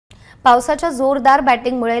पावसाच्या जोरदार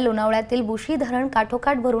बॅटिंगमुळे लोणावळ्यातील बुशी धरण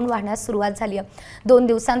काठोकाठ भरून वाहण्यास सुरुवात झाली आहे। 2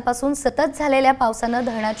 दिवसांपासून सतत झालेल्या पावसाने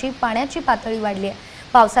धरणाची पाण्याची पातळी वाढली आहे।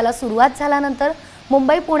 पावसाला सुरुवात झाल्यानंतर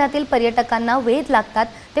मुंबई पुण्यातील पर्यटकांना वेध लागतात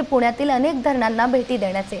ते पुण्यातील अनेक धरणांना भेटी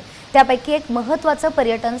देण्याचे। त्यापैकी एक महत्त्वाचं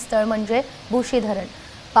पर्यटन स्थळ म्हणजे बुशी धरण।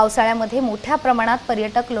 पावसाळ्यामध्ये मोठ्या प्रमाणात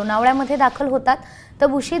पर्यटक लोणावळ्यामध्ये दाखल होतात, तर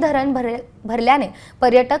बुशी धरण भरल्याने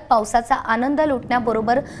पर्यटक पावसाचा आनंद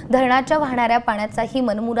लुटण्याबरोबर धरणाच्या वाहणाऱ्या पाण्याचाही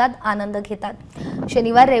मनमुराद आनंद घेतात।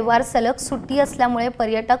 शनिवार रविवार सलग सुट्टी असल्यामुळे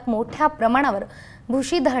पर्यटक मोठ्या प्रमाणावर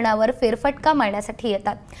बुशी धरणावर फेरफटका मारण्यासाठी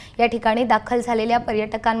येतात। या ठिकाणी दाखल झालेल्या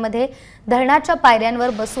पर्यटकांमध्ये धरणाच्या पायऱ्यांवर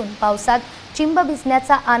बसून पावसात चिंब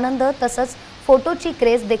भिजण्याचा आनंद तसंच फोटोची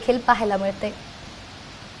क्रेज देखील पाहायला मिळते।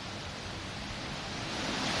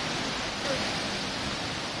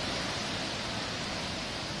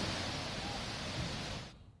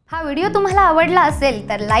 हा व्हिडिओ तुम्हाला आवडला असेल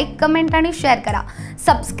तर लाईक, कमेंट आणि शेअर करा।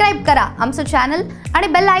 सबस्क्राइब करा आमचं चॅनल आणि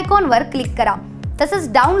बेल आयकॉनवर क्लिक करा।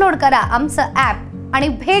 तसंच डाउनलोड करा आमचं ॲप आणि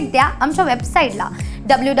भेट द्या आमच्या वेबसाईटला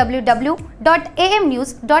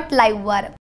www.amnews.live वर।